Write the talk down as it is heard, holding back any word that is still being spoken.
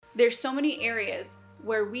There's so many areas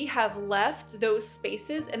where we have left those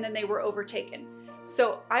spaces and then they were overtaken.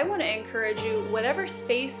 So I want to encourage you, whatever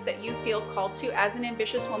space that you feel called to as an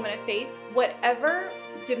ambitious woman of faith, whatever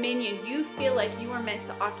dominion you feel like you are meant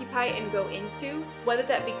to occupy and go into, whether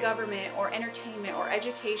that be government or entertainment or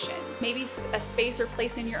education, maybe a space or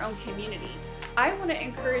place in your own community, I want to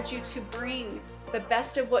encourage you to bring the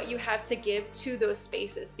best of what you have to give to those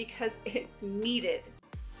spaces because it's needed.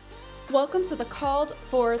 Welcome to the Called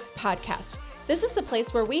Forth podcast. This is the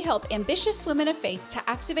place where we help ambitious women of faith to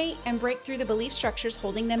activate and break through the belief structures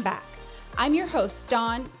holding them back. I'm your host,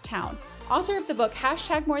 Dawn Town, author of the book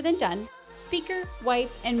 #MoreThanDone, speaker,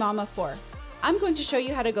 wife, and mom of 4. I'm going to show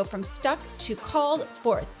you how to go from stuck to called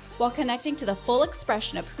forth while connecting to the full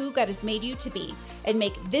expression of who God has made you to be and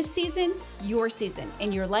make this season your season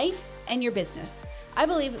in your life and your business. I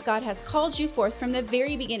believe God has called you forth from the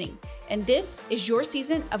very beginning, and this is your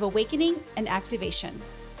season of awakening and activation.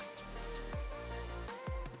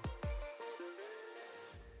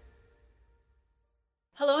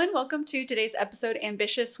 Hello and welcome to today's episode,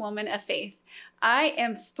 Ambitious Woman of Faith. I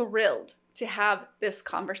am thrilled to have this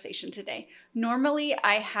conversation today. Normally,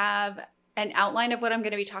 I have an outline of what I'm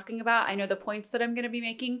going to be talking about. I know the points that I'm going to be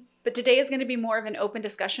making, but today is going to be more of an open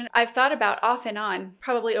discussion I've thought about off and on,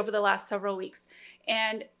 probably over the last several weeks.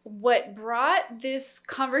 And what brought this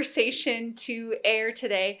conversation to air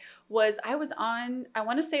today was I was on, I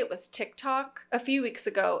want to say it was TikTok a few weeks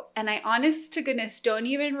ago. And I honest to goodness don't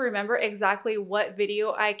even remember exactly what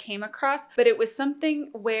video I came across, but it was something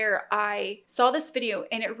where I saw this video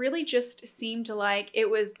and it really just seemed like it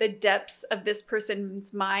was the depths of this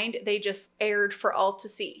person's mind. They just aired for all to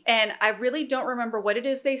see. And I really don't remember what it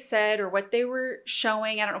is they said or what they were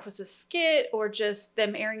showing. I don't know if it was a skit or just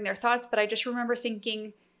them airing their thoughts, but I just remember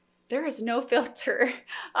thinking, there is no filter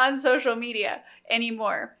on social media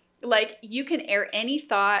anymore. Like, you can air any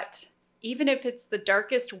thought, even if it's the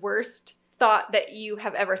darkest, worst thought that you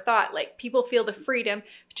have ever thought. Like, people feel the freedom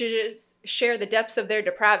to just share the depths of their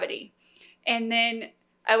depravity. And then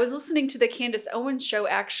I was listening to the Candace Owens show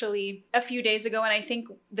actually a few days ago, and I think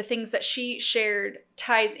the things that she shared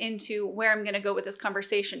ties into where I'm going to go with this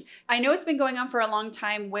conversation. I know it's been going on for a long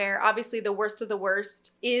time where obviously the worst of the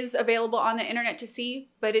worst is available on the internet to see,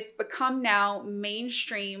 but it's become now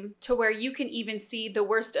mainstream to where you can even see the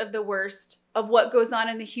worst of what goes on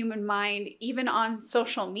in the human mind, even on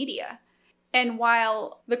social media. And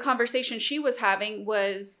while the conversation she was having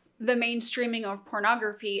was the mainstreaming of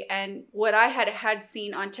pornography, and what I had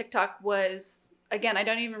seen on TikTok was, again, I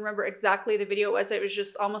don't even remember exactly the video it was. It was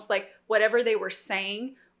just almost like whatever they were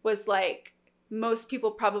saying was like, most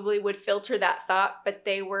people probably would filter that thought, but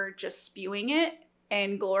they were just spewing it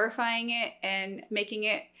and glorifying it and making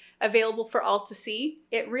it available for all to see.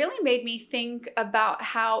 It really made me think about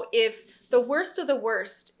how if the worst of the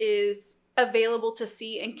worst is available to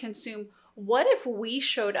see and consume, what if we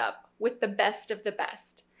showed up with the best of the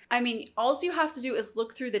best? I mean, all you have to do is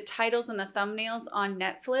look through the titles and the thumbnails on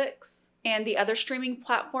Netflix and the other streaming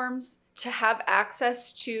platforms to have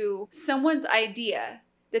access to someone's idea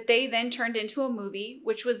that they then turned into a movie,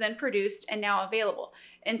 which was then produced and now available.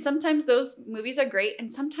 And sometimes those movies are great and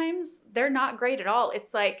sometimes they're not great at all.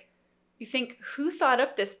 It's like, you think, who thought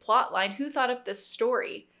up this plot line? Who thought up this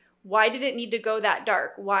story? Why did it need to go that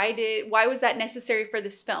dark? Why was that necessary for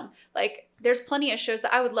this film? Like, there's plenty of shows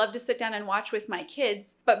that I would love to sit down and watch with my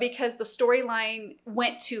kids, but because the storyline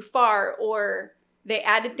went too far or they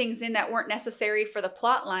added things in that weren't necessary for the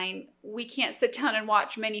plot line, we can't sit down and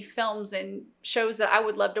watch many films and shows that I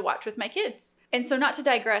would love to watch with my kids. And so, not to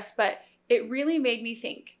digress, but it really made me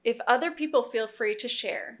think, if other people feel free to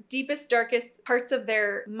share deepest, darkest parts of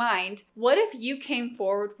their mind, what if you came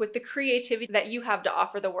forward with the creativity that you have to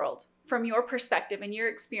offer the world from your perspective and your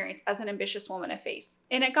experience as an ambitious woman of faith?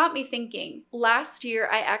 And it got me thinking. Last year,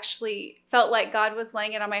 I actually felt like God was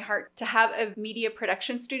laying it on my heart to have a media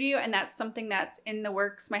production studio, and that's something that's in the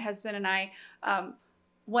works. My husband and I,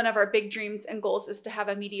 one of our big dreams and goals is to have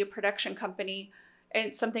a media production company, and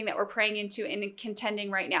it's something that we're praying into and contending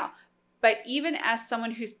right now. But even as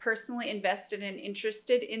someone who's personally invested and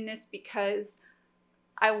interested in this because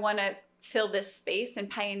I want to fill this space and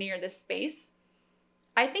pioneer this space,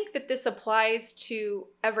 I think that this applies to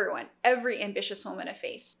everyone, every ambitious woman of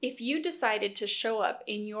faith. If you decided to show up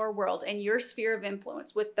in your world and your sphere of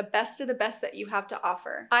influence with the best of the best that you have to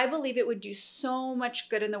offer, I believe it would do so much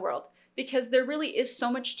good in the world. Because there really is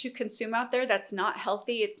so much to consume out there that's not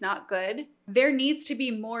healthy, it's not good. There needs to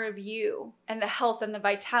be more of you and the health and the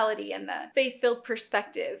vitality and the faith-filled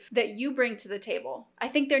perspective that you bring to the table. I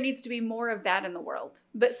think there needs to be more of that in the world.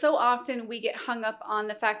 But so often we get hung up on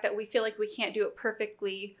the fact that we feel like we can't do it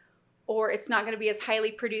perfectly, or it's not going to be as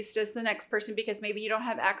highly produced as the next person because maybe you don't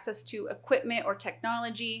have access to equipment or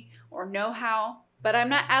technology or know-how. But I'm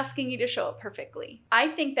not asking you to show up perfectly. I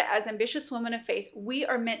think that as ambitious women of faith, we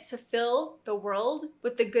are meant to fill the world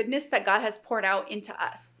with the goodness that God has poured out into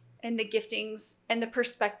us, and the giftings and the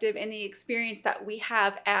perspective and the experience that we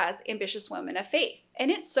have as ambitious women of faith.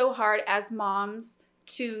 And it's so hard as moms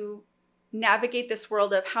to navigate this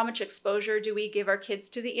world of how much exposure do we give our kids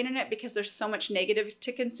to the internet, because there's so much negative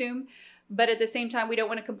to consume. But at the same time, we don't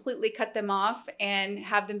want to completely cut them off and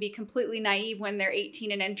have them be completely naive when they're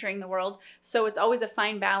 18 and entering the world. So it's always a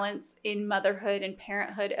fine balance in motherhood and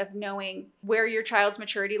parenthood of knowing where your child's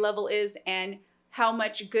maturity level is and how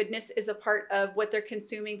much goodness is a part of what they're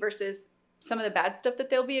consuming versus some of the bad stuff that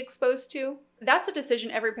they'll be exposed to. That's a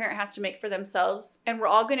decision every parent has to make for themselves. And we're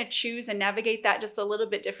all going to choose and navigate that just a little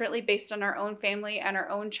bit differently based on our own family and our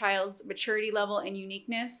own child's maturity level and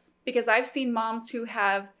uniqueness. Because I've seen moms who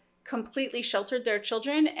have completely sheltered their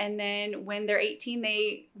children, and then when they're 18,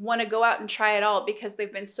 they want to go out and try it all because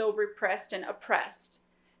they've been so repressed and oppressed.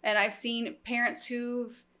 And I've seen parents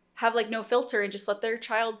who have like no filter and just let their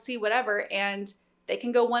child see whatever, and they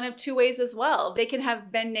can go one of two ways as well. They can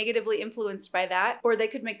have been negatively influenced by that, or they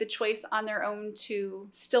could make the choice on their own to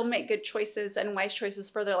still make good choices and wise choices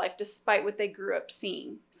for their life despite what they grew up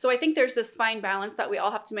seeing. So I think there's this fine balance that we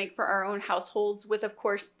all have to make for our own households with, of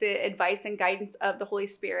course, the advice and guidance of the Holy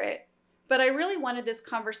Spirit. But I really wanted this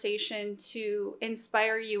conversation to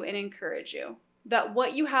inspire you and encourage you that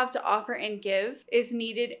what you have to offer and give is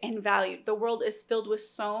needed and valued. The world is filled with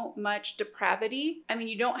so much depravity. I mean,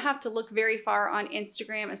 you don't have to look very far on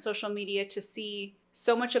Instagram and social media to see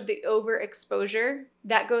so much of the overexposure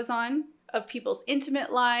that goes on of people's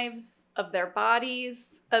intimate lives, of their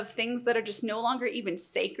bodies, of things that are just no longer even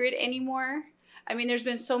sacred anymore. I mean, there's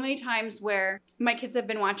been so many times where my kids have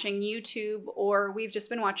been watching YouTube, or we've just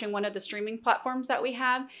been watching one of the streaming platforms that we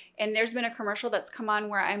have, and there's been a commercial that's come on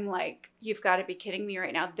where I'm like, you've got to be kidding me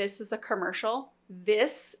right now. This is a commercial.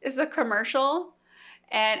 This is a commercial.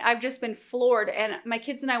 And I've just been floored. And my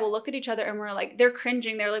kids and I will look at each other and we're like, they're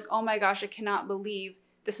cringing. They're like, oh my gosh, I cannot believe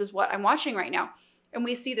this is what I'm watching right now. And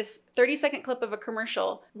we see this 30-second clip of a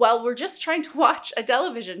commercial while we're just trying to watch a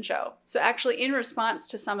television show. So actually, in response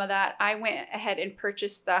to some of that, I went ahead and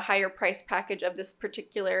purchased the higher price package of this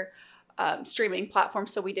particular streaming platform,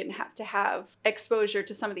 so we didn't have to have exposure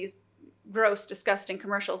to some of these gross, disgusting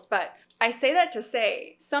commercials. But I say that to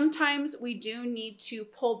say, sometimes we do need to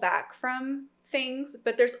pull back from things,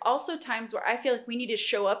 but there's also times where I feel like we need to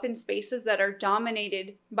show up in spaces that are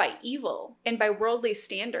dominated by evil and by worldly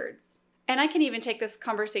standards. And I can even take this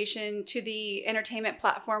conversation to the entertainment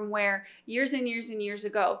platform where years and years and years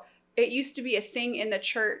ago, it used to be a thing in the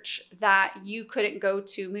church that you couldn't go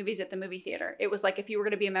to movies at the movie theater. It was like if you were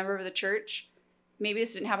going to be a member of the church, maybe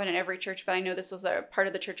this didn't happen in every church, but I know this was a part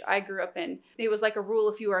of the church I grew up in. It was like a rule,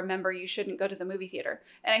 if you were a member, you shouldn't go to the movie theater.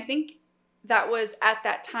 And I think that was at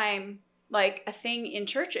that time like a thing in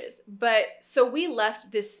churches. But so we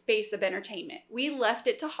left this space of entertainment. We left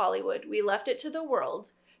it to Hollywood. We left it to the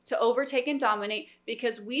world to overtake and dominate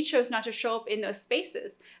because we chose not to show up in those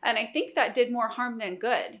spaces. And I think that did more harm than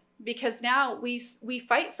good, because now we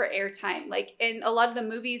fight for airtime. Like in a lot of the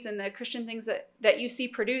movies and the Christian things that you see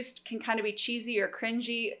produced can kind of be cheesy or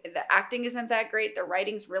cringy. The acting isn't that great. The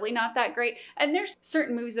writing's really not that great. And there's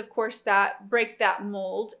certain movies, of course, that break that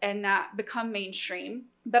mold and that become mainstream.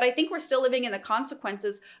 But I think we're still living in the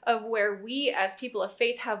consequences of where we as people of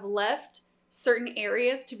faith have left certain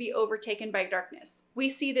areas to be overtaken by darkness. We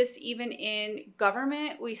see this even in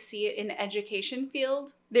government. We see it in the education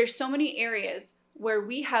field. There's so many areas where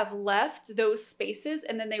we have left those spaces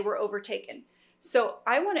and then they were overtaken. So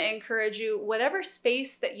I want to encourage you, whatever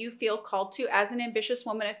space that you feel called to as an ambitious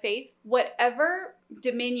woman of faith, whatever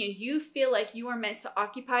dominion you feel like you are meant to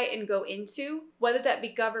occupy and go into, whether that be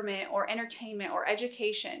government or entertainment or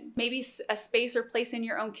education, maybe a space or place in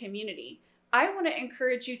your own community, I want to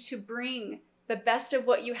encourage you to bring the best of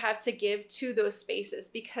what you have to give to those spaces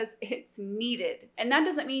because it's needed. And that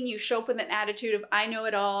doesn't mean you show up with an attitude of, I know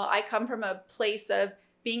it all. I come from a place of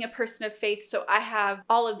being a person of faith, so I have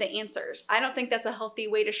all of the answers. I don't think that's a healthy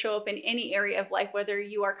way to show up in any area of life, whether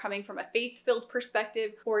you are coming from a faith-filled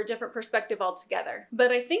perspective or a different perspective altogether.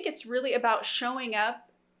 But I think it's really about showing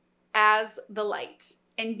up as the light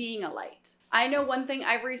and being a light. I know one thing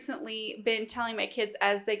I've recently been telling my kids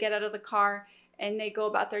as they get out of the car and they go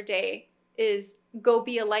about their day is go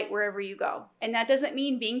be a light wherever you go. And that doesn't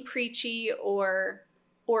mean being preachy or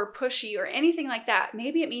pushy or anything like that.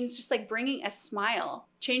 Maybe it means just like bringing a smile,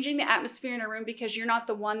 changing the atmosphere in a room because you're not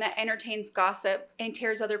the one that entertains gossip and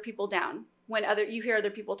tears other people down when you hear other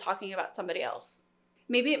people talking about somebody else.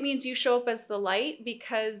 Maybe it means you show up as the light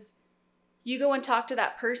because you go and talk to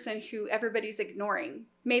that person who everybody's ignoring.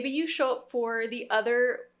 Maybe you show up for the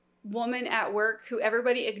other woman at work who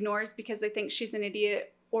everybody ignores because they think she's an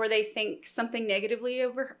idiot or they think something negatively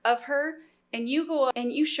of her. And you go up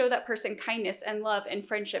and you show that person kindness and love and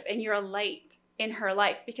friendship, and you're a light in her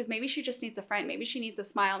life because maybe she just needs a friend. Maybe she needs a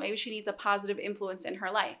smile. Maybe she needs a positive influence in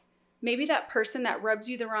her life. Maybe that person that rubs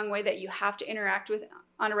you the wrong way that you have to interact with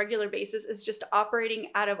on a regular basis is just operating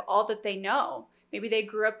out of all that they know. Maybe they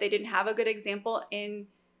grew up, they didn't have a good example in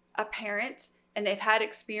a parent, and they've had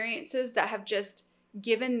experiences that have just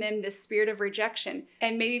given them this spirit of rejection.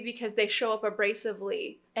 And maybe because they show up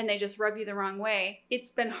abrasively and they just rub you the wrong way,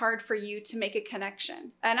 it's been hard for you to make a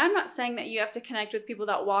connection. And I'm not saying that you have to connect with people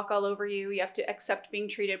that walk all over you. You have to accept being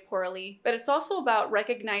treated poorly. But it's also about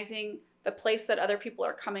recognizing the place that other people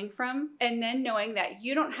are coming from, and then knowing that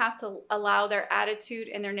you don't have to allow their attitude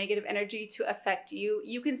and their negative energy to affect you.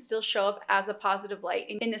 You can still show up as a positive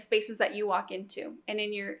light in the spaces that you walk into and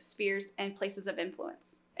in your spheres and places of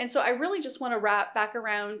influence. And so I really just want to wrap back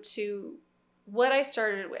around to what I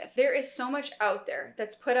started with. There is so much out there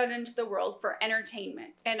that's put out into the world for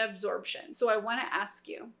entertainment and absorption. So I want to ask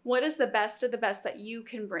you, what is the best of the best that you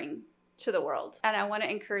can bring to the world? And I want to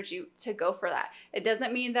encourage you to go for that. It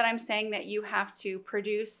doesn't mean that I'm saying that you have to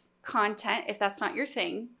produce content if that's not your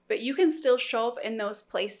thing, but you can still show up in those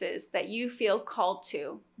places that you feel called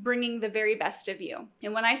to, bringing the very best of you.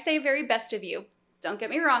 And when I say very best of you, don't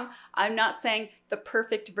get me wrong, I'm not saying the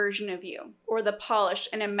perfect version of you or the polished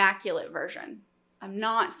and immaculate version. I'm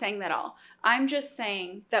not saying that at all. I'm just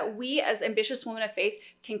saying that we as ambitious women of faith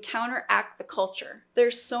can counteract the culture.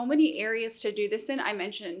 There's so many areas to do this in. I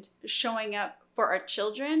mentioned showing up for our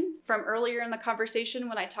children from earlier in the conversation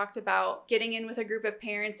when I talked about getting in with a group of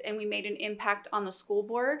parents and we made an impact on the school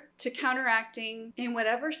board, to counteracting in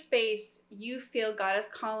whatever space you feel God is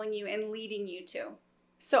calling you and leading you to.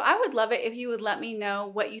 So I would love it if you would let me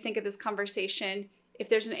know what you think of this conversation, if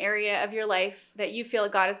there's an area of your life that you feel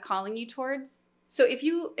God is calling you towards. So if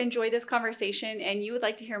you enjoy this conversation and you would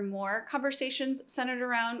like to hear more conversations centered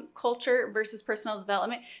around culture versus personal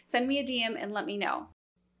development, send me a DM and let me know.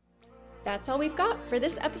 That's all we've got for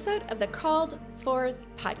this episode of the Called Forth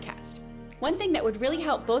podcast. One thing that would really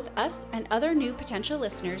help both us and other new potential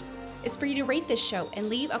listeners is for you to rate this show and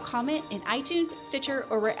leave a comment in iTunes, Stitcher,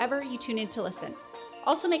 or wherever you tune in to listen.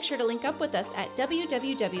 Also, make sure to link up with us at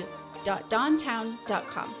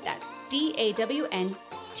www.dawntown.com. That's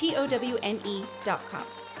DAWNTOWNE.com.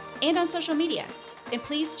 And on social media. And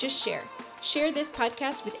please just share. Share this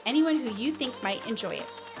podcast with anyone who you think might enjoy it.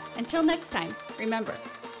 Until next time, remember,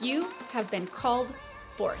 you have been called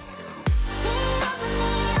forth.